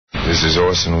This is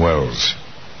Orson Welles,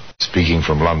 speaking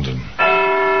from London.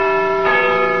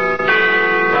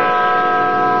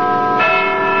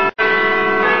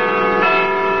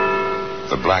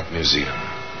 The Black Museum.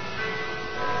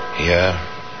 Here,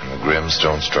 in the grim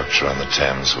stone structure on the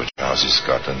Thames which houses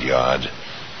Scotland Yard,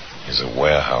 is a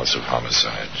warehouse of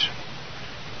homicide.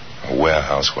 A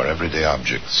warehouse where everyday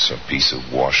objects, a piece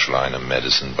of wash line, a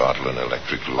medicine bottle, an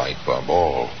electric light bulb,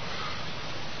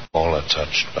 all are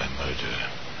touched by murder.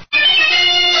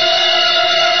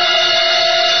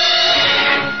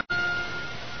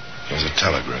 There's a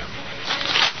telegram.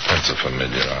 That's a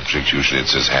familiar object. Usually it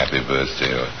says happy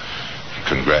birthday or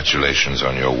congratulations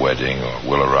on your wedding or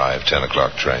will arrive 10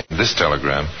 o'clock train. This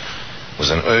telegram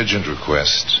was an urgent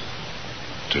request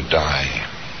to die.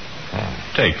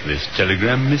 Take this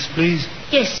telegram, miss, please.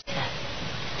 Yes, sir.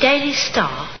 Daily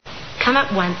Star. Come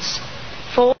at once.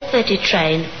 4:30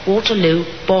 train, Waterloo,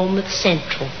 Bournemouth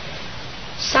Central.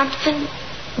 Something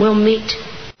will meet.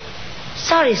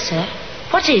 Sorry, sir.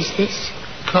 What is this?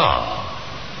 Car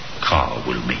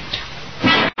will meet.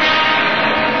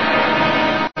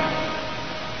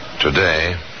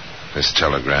 Today, this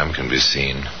telegram can be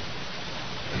seen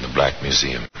in the Black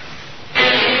Museum.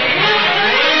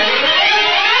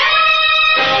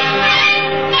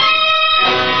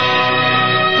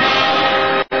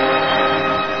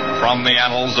 From the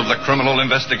annals of the Criminal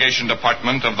Investigation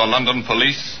Department of the London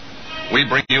Police, we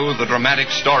bring you the dramatic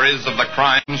stories of the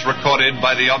crimes recorded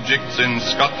by the objects in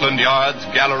Scotland Yard's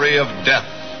Gallery of Death,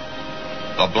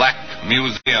 the Black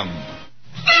Museum.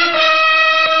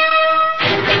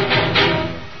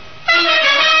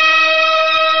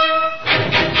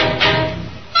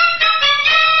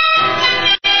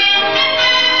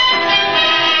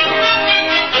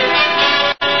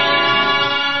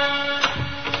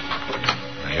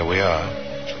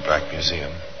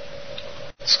 Museum.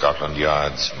 Scotland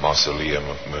Yard's mausoleum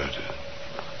of murder.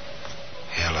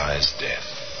 Here lies death,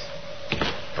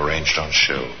 arranged on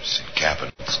shelves, in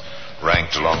cabinets,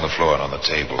 ranked along the floor and on the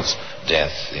tables.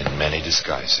 Death in many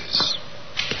disguises.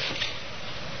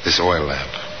 This oil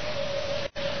lamp.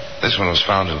 This one was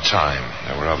found in time.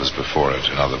 There were others before it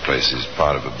in other places,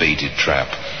 part of a baited trap.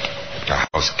 A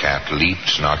house cat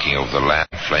leaped, knocking over the lamp.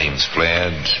 Flames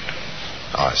flared.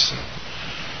 Arson.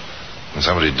 When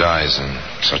somebody dies in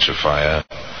such a fire,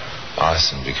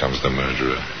 arson becomes the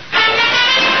murderer.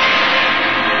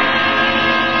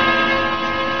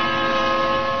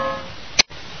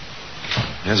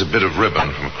 Here's a bit of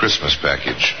ribbon from a Christmas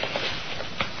package.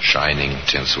 Shining,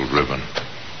 tinseled ribbon.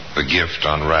 The gift,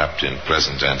 unwrapped in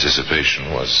pleasant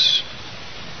anticipation, was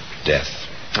death.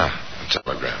 A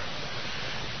telegram.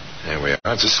 There we are.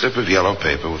 It's a slip of yellow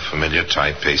paper with familiar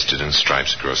type pasted in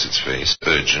stripes across its face.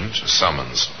 Urgent, a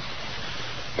summons.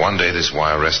 One day this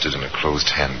wire rested in a closed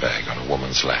handbag on a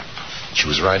woman's lap. She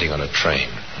was riding on a train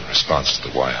in response to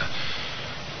the wire.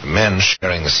 The men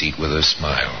sharing the seat with her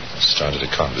smiled and started a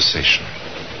conversation.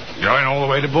 Going all the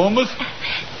way to Bournemouth?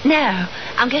 No,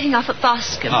 I'm getting off at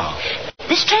Boscombe.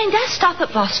 This train does stop at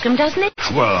Boscombe, doesn't it?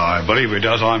 Well, I believe it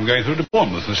does. I'm going through to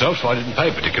Bournemouth myself, so I didn't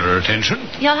pay particular attention.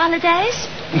 Your holidays?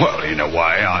 Well, in a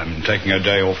way, I'm taking a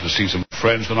day off to see some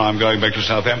friends, then I'm going back to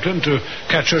Southampton to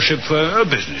catch a ship for a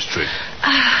business trip.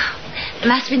 It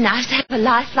must be nice to have a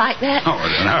life like that. Oh, I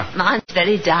don't know. Mine's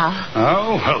very dull.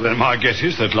 Oh, well, then my guess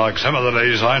is that, like some of the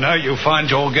ladies I know, you find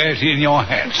your gaiety in your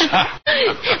hats.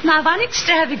 My one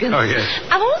extravagance. Oh, yes.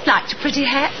 I've always liked a pretty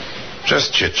hat.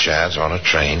 Just chit-chat on a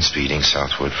train speeding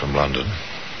southward from London.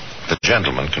 The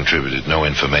gentleman contributed no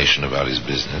information about his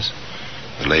business.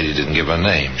 The lady didn't give her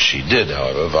name. She did,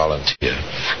 however, volunteer.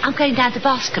 I'm going down to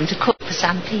Boscombe to cook for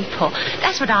some people.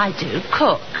 That's what I do,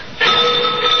 cook.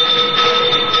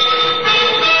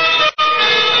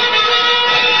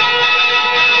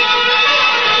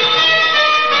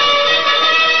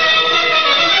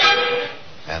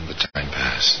 And the time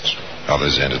passed.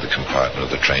 Others entered the compartment of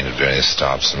the train at various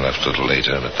stops and left a little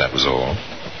later, but that was all.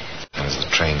 And as the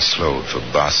train slowed for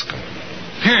Boscombe...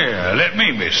 Here, let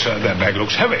me, miss. That bag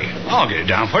looks heavy. I'll get it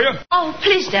down for you. Oh,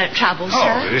 please don't trouble, sir.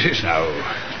 Oh, this is no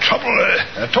trouble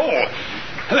at all.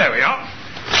 There we are.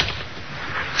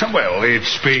 Well,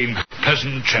 it's been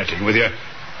pleasant chatting with you.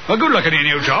 Well, good luck on your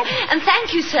new job. And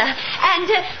thank you, sir. And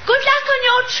good luck on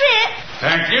your trip.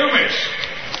 Thank you, miss.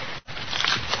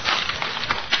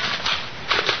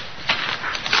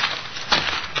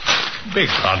 Beg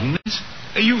pardon, miss.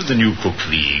 Are you the new cook for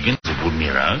the Eagans at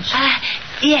Woodmere House?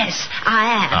 Yes,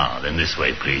 I am. Then this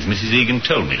way, please. Mrs. Egan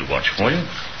told me to watch for you.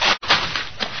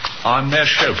 I'm their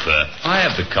chauffeur. I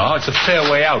have the car. It's a fair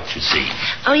way out, you see.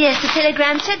 Oh, yes, the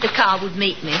telegram said the car would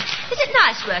meet me. Is it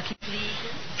nice working for the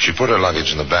Eagans? She put her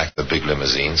luggage in the back of the big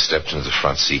limousine, stepped into the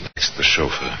front seat next to the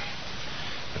chauffeur.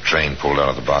 The train pulled out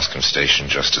of the Boscombe station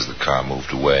just as the car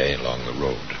moved away along the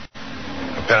road.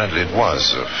 Apparently it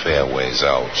was a fair ways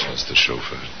out, as the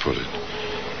chauffeur had put it.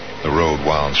 The road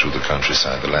wound through the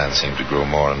countryside. The land seemed to grow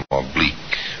more and more bleak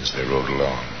as they rode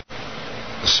along.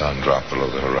 The sun dropped below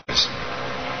the horizon.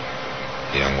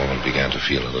 The young woman began to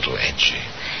feel a little edgy.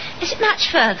 Is it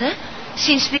much further?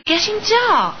 Seems to be getting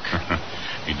dark.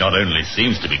 It not only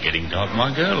seems to be getting dark, my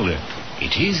girl,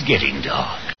 it is getting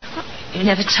dark. You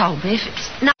never told me if it's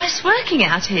nice working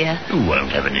out here. You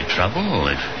won't have any trouble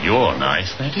if you're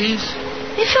nice, that is.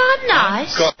 If I'm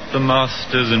nice? Got the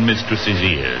master's and mistress's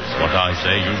ears. What I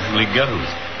say usually goes.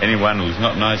 Anyone who's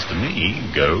not nice to me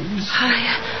goes.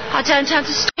 I don't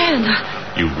understand.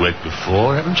 You've worked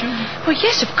before, haven't you? Well,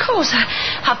 yes, of course. I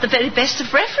have the very best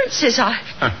of references.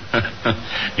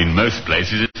 In most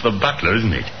places, it's the butler,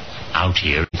 isn't it? Out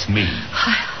here, it's me.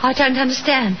 I don't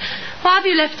understand. Why have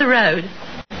you left the road?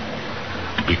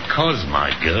 Because,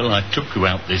 my girl, I took you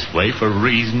out this way for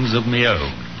reasons of my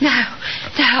own. No,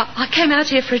 I came out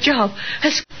here for a job.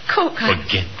 As cook.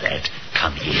 Forget that.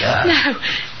 Come here. No,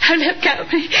 let go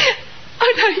of me.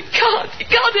 Oh, no, you can't. You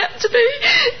can't have to me.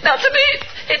 Not to me.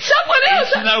 It's someone else.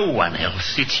 It's no one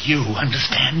else. It's you,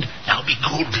 understand? Now be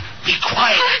good. Be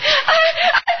quiet.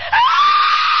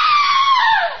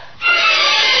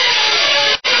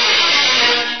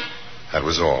 That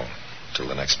was all, till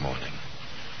the next morning.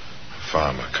 A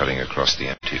farmer cutting across the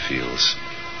empty fields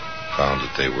found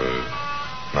that they were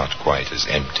not quite as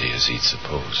empty as he'd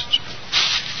supposed.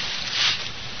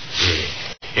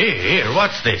 Here,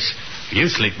 what's this? You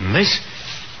sleeping, miss?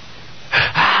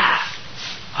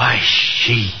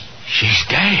 She's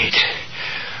dead.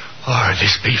 Or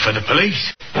this be for the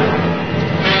police?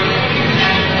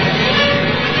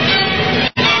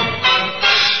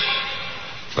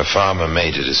 The farmer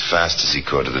made it as fast as he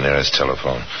could to the nearest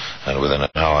telephone, and within an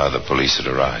hour the police had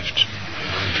arrived.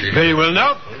 Very well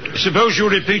now. Suppose you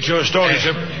repeat your story,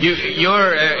 sir.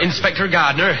 You're Inspector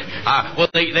Gardner. Well,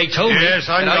 they told me... Yes,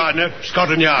 I'm Gardner,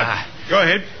 Scotland Yard. Go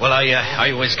ahead. Well,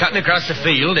 I was cutting across the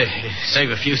field, save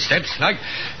a few steps, like,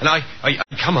 and I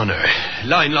come on her,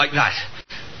 lying like that.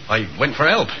 I went for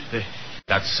help.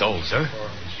 That's all, sir.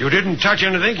 You didn't touch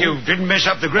anything? You didn't mess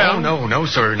up the ground? Oh, no,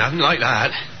 sir, nothing like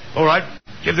that. All right.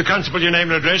 Give the constable your name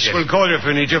and address. Yes. We'll call you if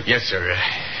we need you. Yes, sir.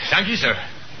 Thank you, sir.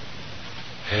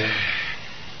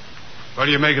 What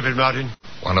do you make of it, Martin?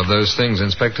 One of those things,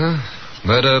 Inspector.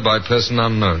 Murder by person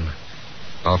unknown.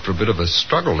 After a bit of a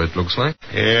struggle, it looks like.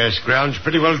 Yes, ground's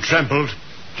pretty well trampled.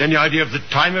 Any idea of the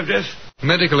time of death?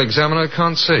 Medical examiner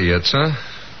can't say yet, sir.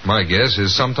 My guess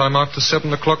is sometime after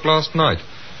 7 o'clock last night.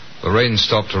 The rain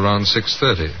stopped around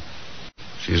 6:30.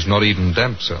 She's not even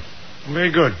damp, sir.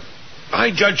 Very good.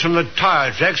 I judge from the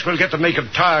tire tracks we'll get the make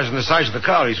of tires and the size of the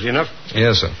car easily enough.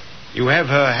 Yes, sir. You have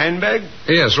her handbag?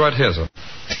 Yes, right here, sir.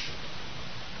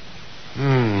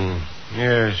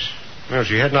 Yes. Well,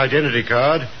 she had an identity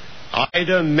card.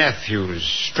 Ida Matthews,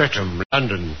 Streatham,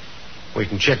 London. We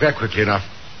can check that quickly enough.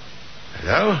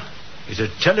 Hello? It's a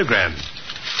telegram.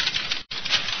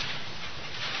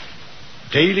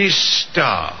 Daily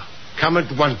Star. Come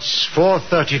at once.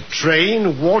 4:30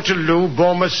 train, Waterloo,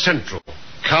 Bournemouth Central.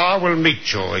 Car will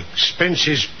meet you.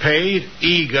 Expenses paid.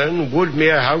 Egan,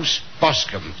 Woodmere House,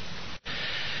 Boscombe.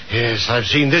 Yes, I've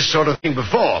seen this sort of thing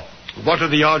before. What are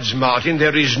the odds, Martin?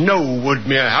 There is no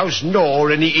Woodmere House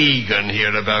nor any Egan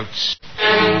hereabouts.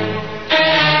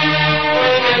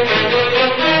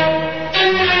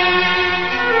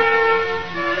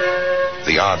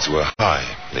 The odds were high.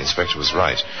 The inspector was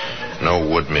right. No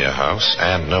Woodmere House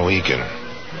and no Egan.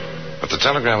 But the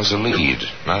telegram was a lead.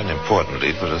 Not an important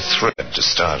lead, but a thread to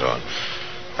start on.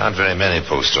 Not very many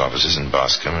post offices in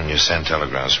Boscombe, and you send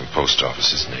telegrams from post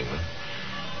offices in England.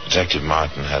 Detective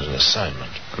Martin had an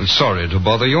assignment. I'm sorry to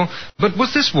bother you, but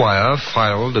was this wire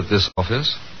filed at this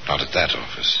office? Not at that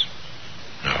office.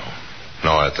 No.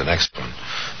 Nor at the next one.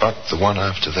 But the one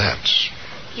after that.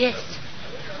 Yes,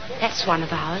 that's one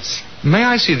of ours. May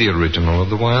I see the original of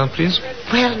the wire, please?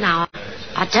 Well, now,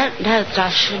 I don't know that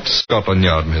I should... Scotland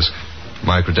Yard, miss.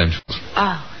 My credentials.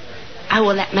 Oh,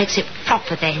 well, that makes it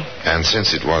proper then. And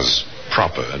since it was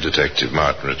proper, Detective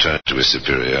Martin returned to his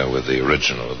superior with the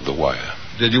original of the wire.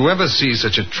 Did you ever see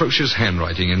such atrocious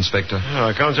handwriting, Inspector? Oh,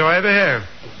 I can't say I ever have.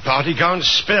 Party can't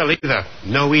spell either.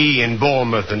 No E in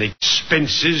Bournemouth and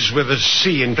expenses with a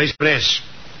C in place of an S.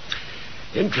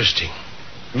 Interesting.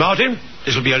 Martin,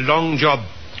 this'll be a long job.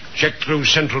 Check through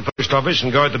Central Post Office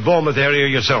and go at the Bournemouth area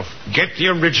yourself. Get the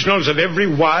originals of every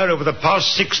wire over the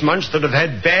past 6 months that have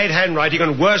had bad handwriting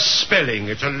and worse spelling.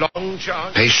 It's a long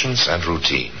chance. Patience and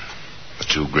routine. The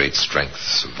two great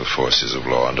strengths of the forces of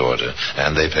law and order.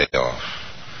 And they pay off.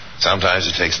 Sometimes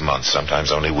it takes months,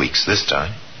 sometimes only weeks. This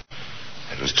time,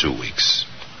 it was 2 weeks.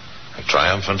 A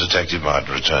triumphant Detective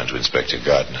Martin returned to Inspector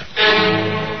Gardner.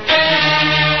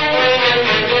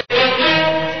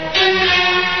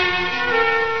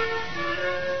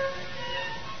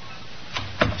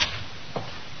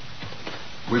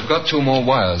 We've got 2 more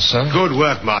wires, sir. Good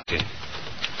work, Martin.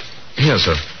 Here,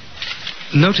 sir.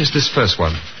 Notice this first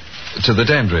one. To the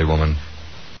Dandre woman.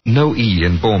 No E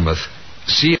in Bournemouth.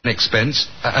 C in expense,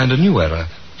 and a new error.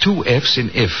 2 F's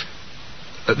in if.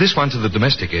 This one to the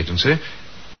domestic agency.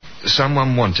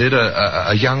 Someone wanted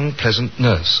a young, pleasant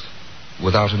nurse.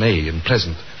 Without an A in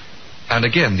pleasant. And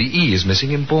again, the E is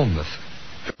missing in Bournemouth.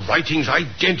 The writing's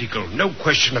identical, no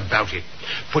question about it.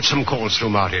 Put some calls through,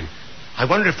 Martin. I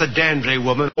wonder if the Dandre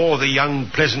woman or the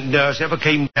young, pleasant nurse ever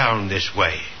came down this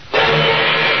way.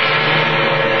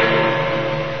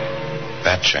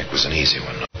 That check was an easy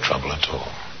one, no trouble at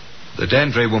all. The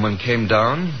Dandre woman came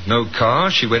down, no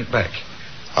car, she went back.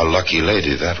 A lucky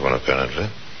lady, that one, apparently.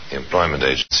 The employment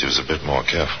agency was a bit more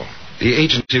careful. The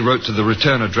agency wrote to the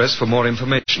return address for more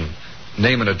information.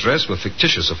 Name and address were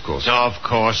fictitious, of course. Of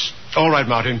course. All right,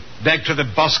 Martin. Back to the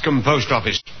Boscombe post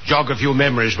office. Jog a few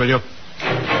memories, will you?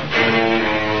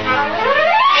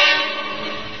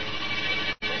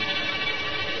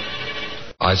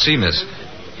 I see, miss.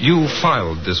 You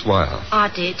filed this wire. I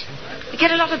did. We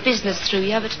get a lot of business through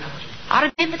you, but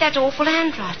I remember that awful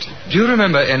handwriting. Do you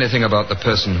remember anything about the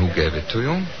person who gave it to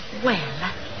you?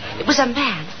 Well, it was a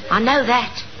man. I know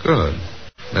that. Good.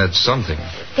 That's something.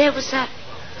 There was a...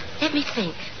 Let me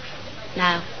think.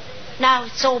 No,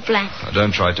 it's all blank.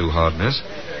 Don't try too hard, miss.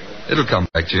 It'll come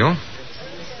back to you.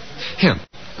 Here,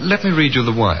 let me read you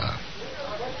the wire.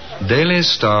 Daily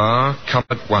Star, come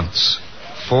at once.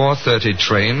 4:30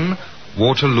 train,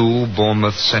 Waterloo,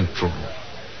 Bournemouth Central.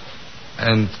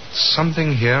 And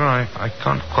something here I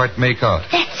can't quite make out.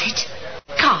 That's it.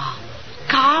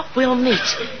 Car will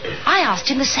meet. I asked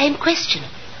him the same question.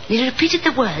 And he repeated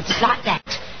the words like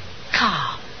that.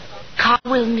 Car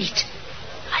will meet.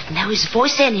 I'd know his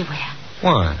voice anywhere.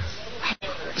 Why?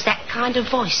 It was that kind of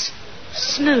voice.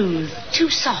 Smooth, too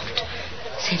soft.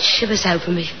 Sent shivers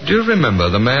over me. Do you remember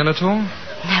the man at all?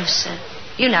 No, sir.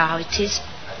 You know how it is.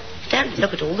 Don't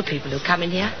look at all the people who come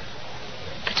in here.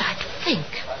 But I think,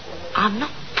 I'm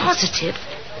not positive,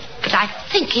 but I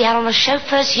think he had on a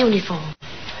chauffeur's uniform.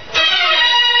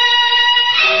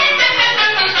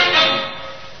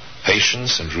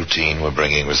 Patience and routine were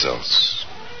bringing results.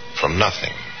 From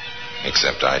nothing,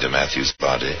 except Ida Matthews'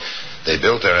 body, they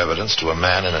built their evidence to a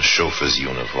man in a chauffeur's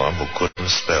uniform who couldn't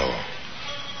spell.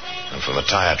 And from the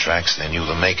tire tracks, they knew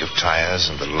the make of tires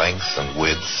and the length and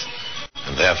width,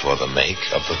 and therefore the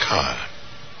make of the car.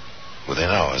 Within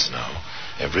hours now,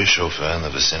 every chauffeur in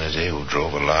the vicinity who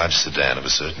drove a large sedan of a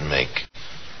certain make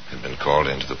had been called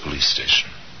into the police station.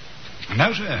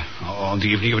 No, sir. On the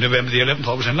evening of November the 11th,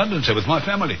 I was in London, sir, with my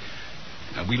family.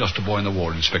 We lost a boy in the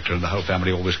war, Inspector, and the whole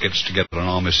family always gets together on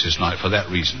Armistice night for that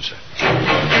reason, sir.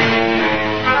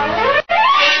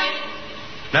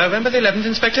 November the 11th,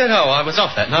 Inspector? Oh, I was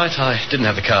off that night. I didn't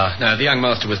have the car. No, the young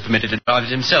master was permitted to drive it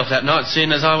himself that night,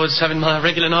 seeing as I was having my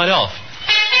regular night off.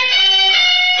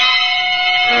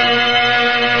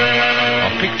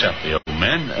 I picked up the old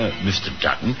man, Mr.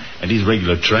 Dutton, at his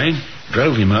regular train,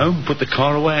 drove him home, put the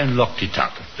car away and locked it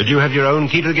up. Did you have your own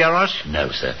key to the garage?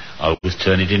 No, sir. I always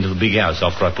turn it into the big house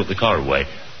after I put the car away.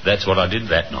 That's what I did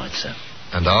that night, sir.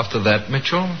 And after that,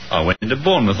 Mitchell? I went into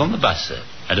Bournemouth on the bus, sir.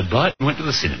 Had a bite and went to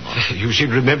the cinema. You seem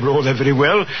to remember all that very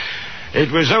well. It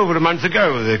was over a month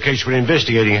ago the case we're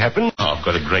investigating happened. Oh, I've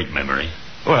got a great memory.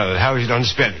 Well, how is it on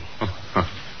spelling?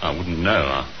 I wouldn't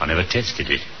know. I never tested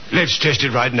it. Let's test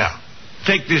it right now.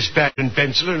 Take this pad and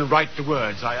pencil and write the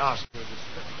words I asked you to spell.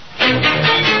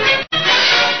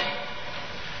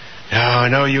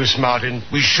 No use, Martin.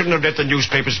 We shouldn't have let the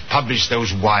newspapers publish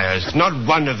those wires. Not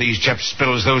one of these chaps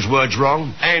spells those words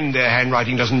wrong, and their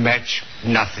handwriting doesn't match.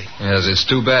 Nothing. Yes, it's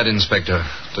too bad, Inspector,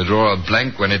 to draw a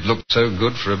blank when it looked so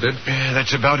good for a bit. Yeah,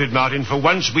 that's about it, Martin. For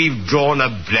once, we've drawn a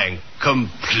blank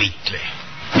completely.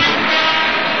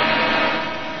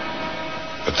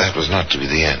 But that was not to be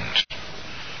the end.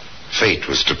 Fate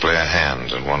was to play a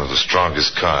hand, and one of the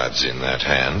strongest cards in that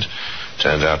hand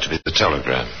turned out to be the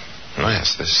telegram. Oh,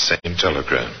 yes, this same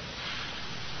telegram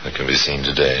that can be seen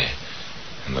today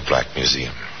in the Black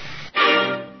Museum.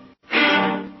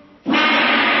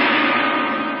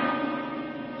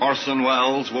 Orson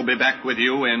Welles will be back with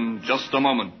you in just a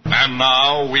moment. And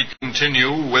now we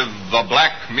continue with The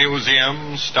Black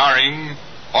Museum, starring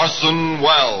Orson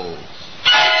Welles.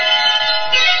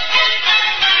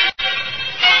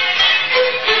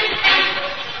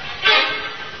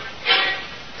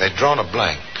 They'd drawn a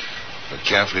blank, The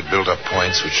carefully built-up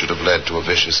points which should have led to a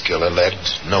vicious killer led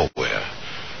nowhere.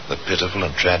 The pitiful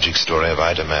and tragic story of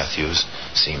Ida Matthews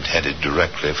seemed headed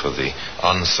directly for the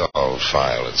unsolved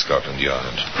file at Scotland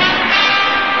Yard.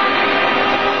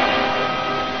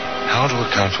 How to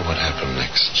account for what happened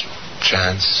next?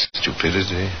 Chance?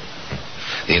 Stupidity?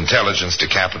 The intelligence to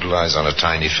capitalize on a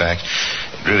tiny fact?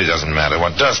 It really doesn't matter.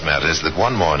 What does matter is that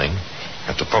one morning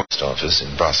at the post office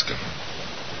in Boscombe.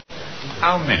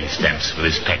 How many stamps for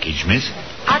this package, miss?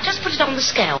 I'll just put it on the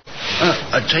scale.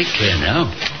 Take care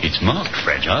now. It's marked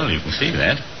fragile, you can see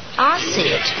that. I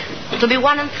see it. It'll be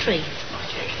 1 and 3.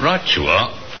 Right you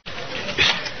are.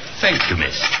 Thank you,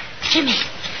 miss. Jimmy,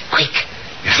 quick.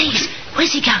 Yeah. Please,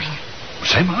 where's he going?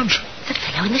 Say, Marge? The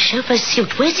fellow in the chauffeur's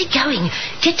suit. Where's he going?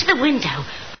 Get to the window.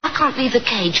 I can't leave the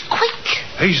cage. Quick.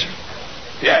 He's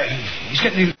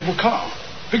getting his little car.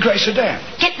 Big grey sedan.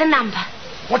 Get the number.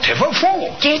 Whatever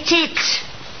for? Get it.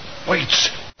 Wait, it's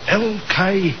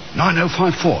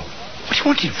LK9054. What do you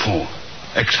want it for?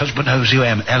 Ex-husband owes you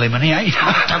alimony, eh?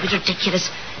 Oh, don't be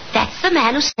ridiculous. That's the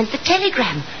man who sent the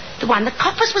telegram. The one the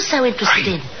coppers were so interested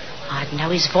in. I'd know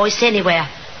his voice anywhere.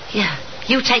 Yeah,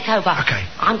 you take over. Okay.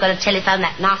 I'm going to telephone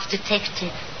that nice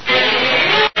detective.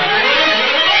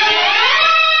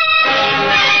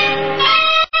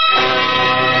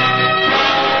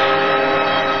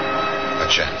 A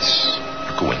chance.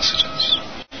 A coincidence.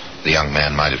 The young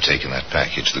man might have taken that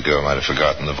package. The girl might have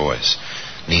forgotten the voice.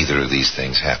 Neither of these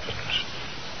things happened.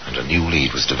 And a new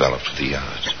lead was developed at the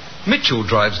yard. Mitchell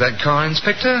drives that car,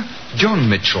 Inspector. John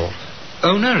Mitchell.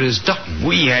 Owner is Dutton.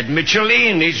 We had Mitchell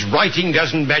in. His writing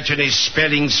doesn't match and his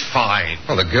spelling's fine.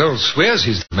 Well, the girl swears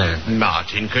he's the man.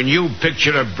 Martin, can you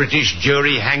picture a British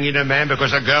jury hanging a man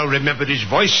because a girl remembered his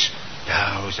voice?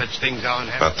 No, such things aren't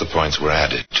happening. But the points were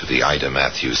added to the Ida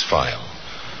Matthews file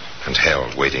and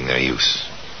held waiting their use.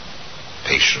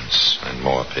 Patience and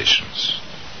more patience.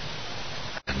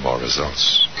 And more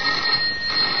results.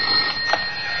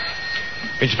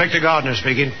 Inspector Gardner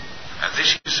speaking.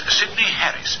 This is Sidney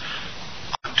Harris.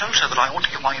 I'm told, sir, that I ought to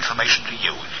give my information to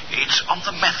you. It's on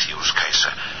the Matthews case,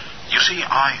 sir. You see,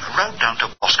 I rode down to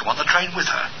Boscombe on the train with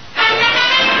her.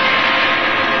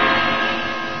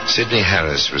 Sidney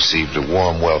Harris received a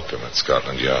warm welcome at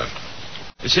Scotland Yard.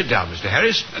 Sit down, Mr.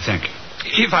 Harris. Thank you.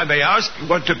 If I may ask,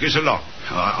 what took you so long?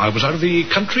 I was out of the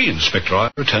country, Inspector.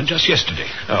 I returned just yesterday.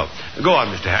 Oh, go on,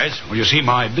 Mr. Harris. Well, you see,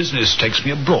 my business takes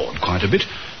me abroad quite a bit.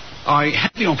 I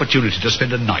had the opportunity to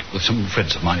spend a night with some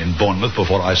friends of mine in Bournemouth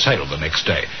before I sailed the next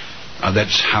day.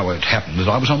 That's how it happened that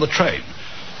I was on the train.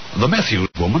 The Matthews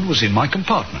woman was in my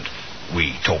compartment.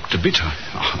 We talked a bit.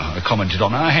 I commented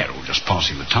on our hair, just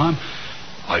passing the time.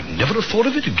 I'd never have thought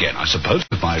of it again, I suppose,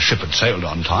 if my ship had sailed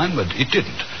on time, but it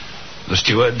didn't. The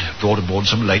steward brought aboard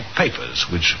some late papers,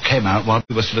 which came out while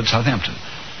we were still at Southampton.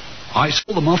 I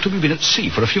saw them after we'd been at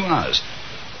sea for a few hours.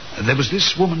 There was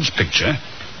this woman's picture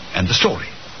and the story.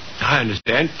 I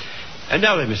understand. And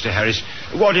now then, Mr. Harris,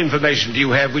 what information do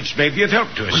you have which may be of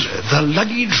help to us? Well, the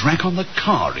luggage rack on the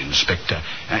car, Inspector.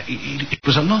 It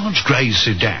was a large grey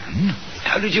sedan.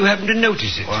 How did you happen to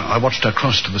notice it? Well, I watched her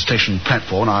cross to the station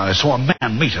platform. I saw a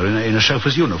man meet her in a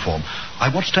chauffeur's uniform. I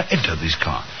watched her enter this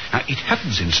car. Now, it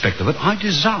happens, Inspector, that I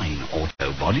design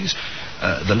auto bodies.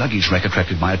 The luggage rack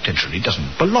attracted my attention. It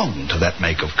doesn't belong to that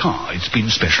make of car. It's been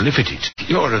specially fitted.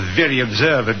 You're a very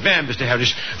observant man, Mr.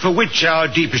 Harris, for which our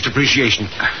deepest appreciation.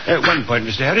 One point,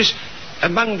 Mr. Harris.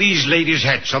 Among these ladies'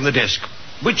 hats on the desk,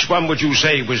 which one would you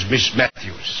say was Miss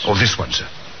Matthews? Oh, this one, sir.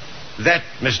 That,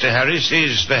 Mr. Harris,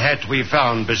 is the hat we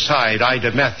found beside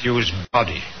Ida Matthews'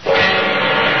 body.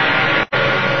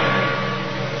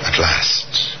 At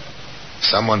last,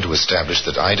 someone to establish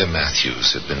that Ida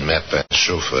Matthews had been met by a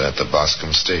chauffeur at the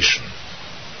Boscombe station.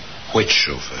 Which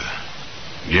chauffeur?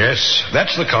 Yes,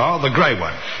 that's the car, the grey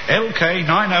one.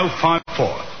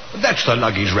 LK9054. That's the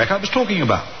luggage rack I was talking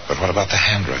about. But what about the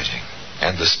handwriting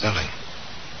and the spelling?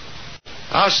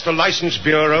 Ask the License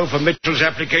Bureau for Mitchell's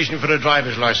application for a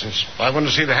driver's license. I want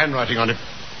to see the handwriting on it.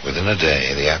 Within a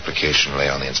day, the application lay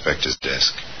on the inspector's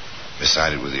desk,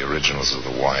 beside it were the originals of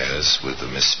the wires with the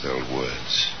misspelled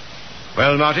words.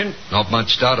 Well, Martin? Not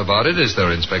much doubt about it, is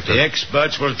there, Inspector? The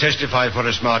experts will testify for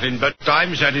us, Martin, but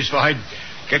I'm satisfied.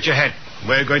 Get your hat.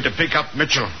 We're going to pick up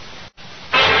Mitchell.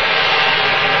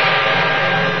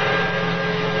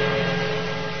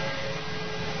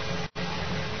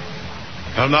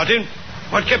 Well, Martin,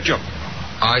 what kept you?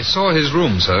 I saw his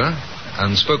room, sir,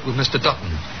 and spoke with Mr.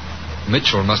 Dutton.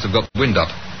 Mitchell must have got the wind up.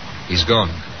 He's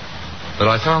gone. But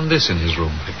I found this in his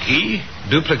room. A key?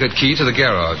 Duplicate key to the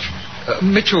garage.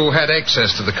 Mitchell had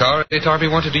access to the car any time he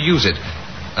wanted to use it.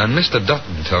 And Mr.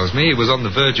 Dutton tells me he was on the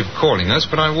verge of calling us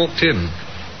when I walked in.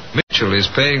 Mitchell Mitchell is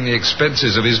paying the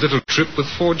expenses of his little trip with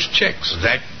forged checks.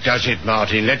 That does it,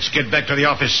 Martin. Let's get back to the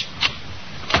office.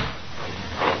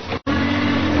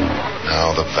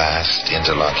 Now the vast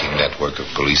interlocking network of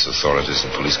police authorities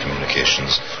and police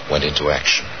communications went into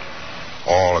action.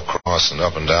 All across and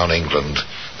up and down England,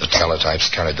 the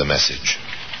teletypes carried the message.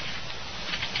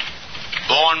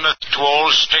 Bournemouth to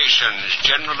all stations.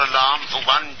 General alarm for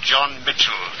one John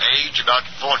Mitchell. Age about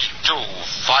 42.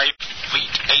 5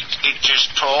 feet 8 inches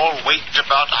tall. Weight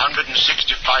about 165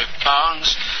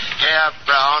 pounds. Hair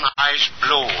brown, eyes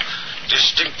blue.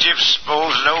 Distinctive,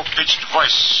 smooth, low-pitched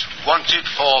voice. Wanted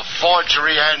for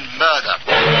forgery and murder.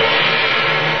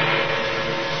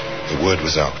 The word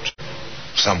was out.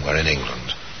 Somewhere in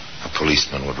England, a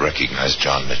policeman would recognize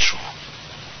John Mitchell.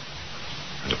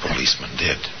 And a policeman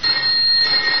did.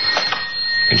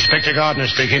 Inspector Gardner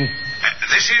speaking.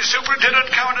 This is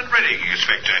Superintendent Cowan and Redding,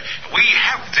 Inspector. We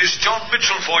have this John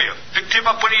Mitchell for you. Picked him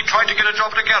up when he tried to get a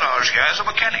job at a garage here as a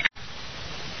mechanic.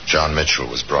 John Mitchell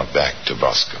was brought back to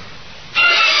Boscombe.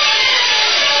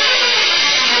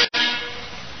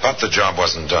 But the job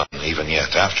wasn't done even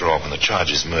yet. After all, when the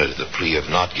charge is murder, the plea of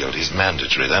not guilty is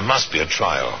mandatory. There must be a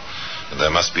trial. And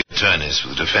there must be attorneys for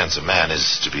the defense. A man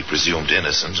is to be presumed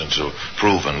innocent until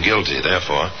proven guilty.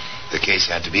 Therefore, the case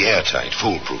had to be airtight,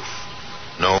 foolproof.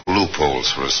 No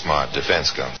loopholes for a smart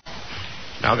defense counsel.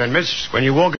 Now then, miss, when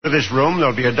you walk into this room,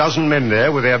 there'll be a dozen men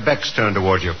there with their backs turned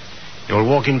toward you. You'll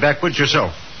walk in backwards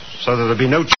yourself, so that there'll be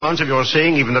no chance of your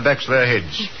seeing even the backs of their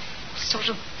heads. Sort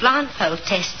of blindfold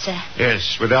test, sir.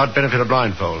 Yes, without benefit of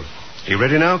blindfold. You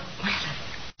ready now? Well,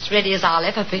 as ready as I'll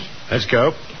ever be. Let's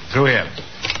go. Through here.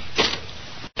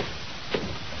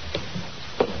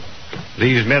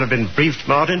 These men have been briefed,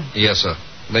 Martin? Yes, sir.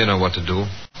 They know what to do.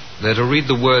 They're to read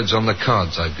the words on the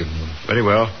cards I've given them. Very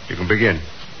well. You can begin.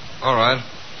 All right.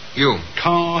 You.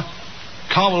 Car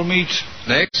will meet.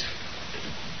 Next.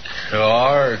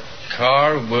 Car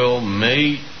will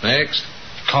meet. Next.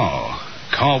 Car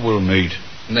will meet.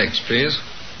 Next, please.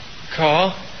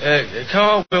 Car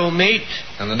will meet.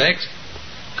 And the next?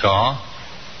 Car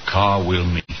will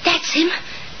meet. That's him.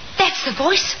 That's the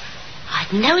voice.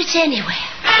 I'd know it anywhere.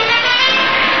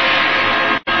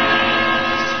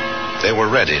 They were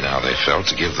ready now, they felt,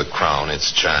 to give the Crown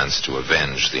its chance to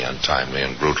avenge the untimely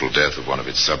and brutal death of one of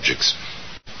its subjects.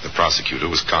 The prosecutor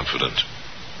was confident.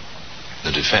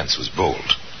 The defense was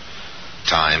bold.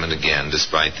 Time and again,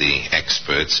 despite the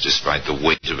experts, despite the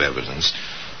weight of evidence,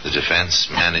 the defense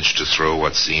managed to throw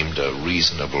what seemed a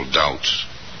reasonable doubt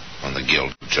on the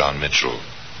guilt of John Mitchell.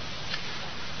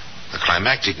 The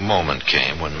climactic moment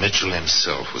came when Mitchell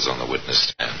himself was on the witness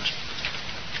stand.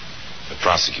 The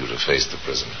prosecutor faced the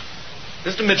prisoner.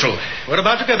 Mr. Mitchell, we're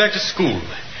about to go back to school.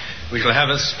 We shall have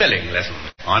a spelling lesson.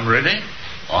 I'm ready.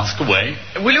 Ask away.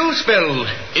 Will you spell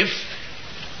if?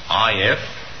 I-F.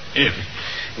 If.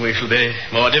 We shall be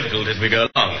more difficult as we go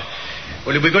along.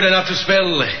 Will you be good enough to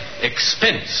spell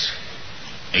expense?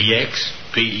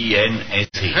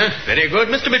 E-X-P-E-N-S-E. Very good,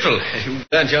 Mr. Mitchell. You've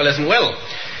learnt your lesson well.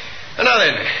 And now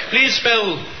then, please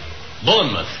spell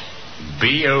Bournemouth.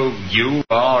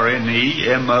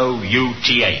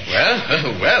 B-O-U-R-N-E-M-O-U-T-H.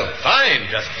 Well, fine,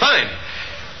 just fine.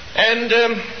 And,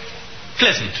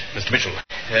 pleasant, Mr. Mitchell.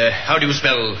 How do you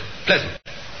spell pleasant?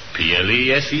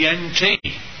 P-L-E-S-E-N-T.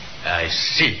 I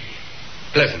see.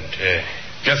 Pleasant.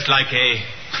 Just like a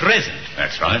present.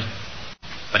 That's right.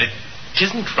 But it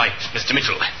isn't right, Mr.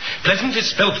 Mitchell. Pleasant is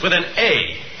spelt with an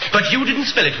A. But you didn't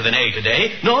spell it with an A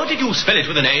today, nor did you spell it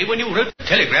with an A when you wrote a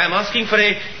telegram asking for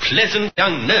a pleasant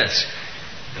young nurse.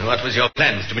 And what was your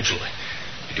plan, Mr. Mitchell?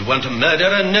 Did you want to murder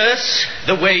a nurse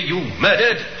the way you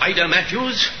murdered Ida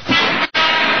Matthews?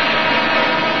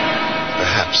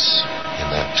 Perhaps in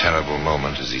that terrible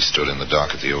moment as he stood in the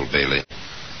dock at the Old Bailey,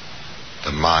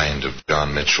 the mind of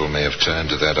John Mitchell may have turned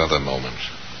to that other moment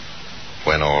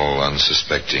when, all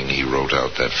unsuspecting, he wrote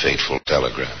out that fateful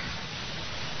telegram.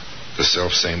 The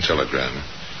selfsame telegram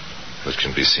that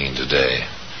can be seen today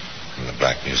in the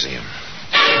Black Museum.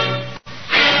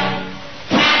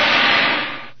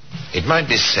 It might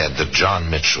be said that John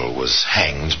Mitchell was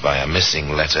hanged by a missing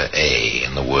letter A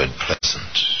in the word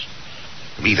pleasant.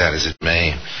 Be that as it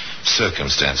may,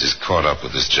 circumstances caught up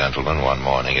with this gentleman one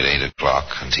morning at 8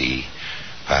 o'clock, and he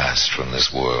passed from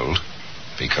this world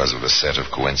because of a set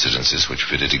of coincidences which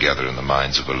fitted together in the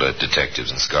minds of alert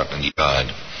detectives in Scotland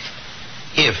Yard.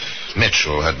 If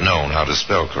Mitchell had known how to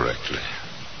spell correctly,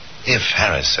 if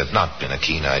Harris had not been a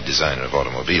keen-eyed designer of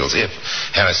automobiles, if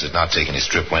Harris had not taken his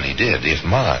trip when he did, if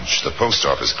Marge, the post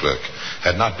office clerk,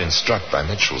 had not been struck by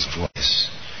Mitchell's voice.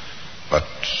 But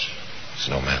it's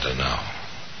no matter now.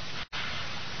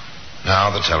 Now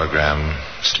the telegram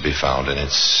is to be found in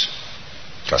its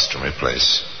Customary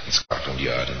place in Scotland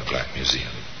Yard in the Black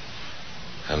Museum.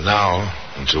 And now,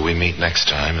 until we meet next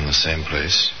time in the same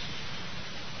place,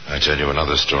 I tell you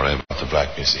another story about the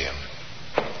Black Museum.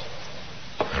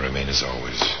 I remain, as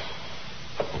always,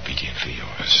 obediently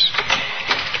yours.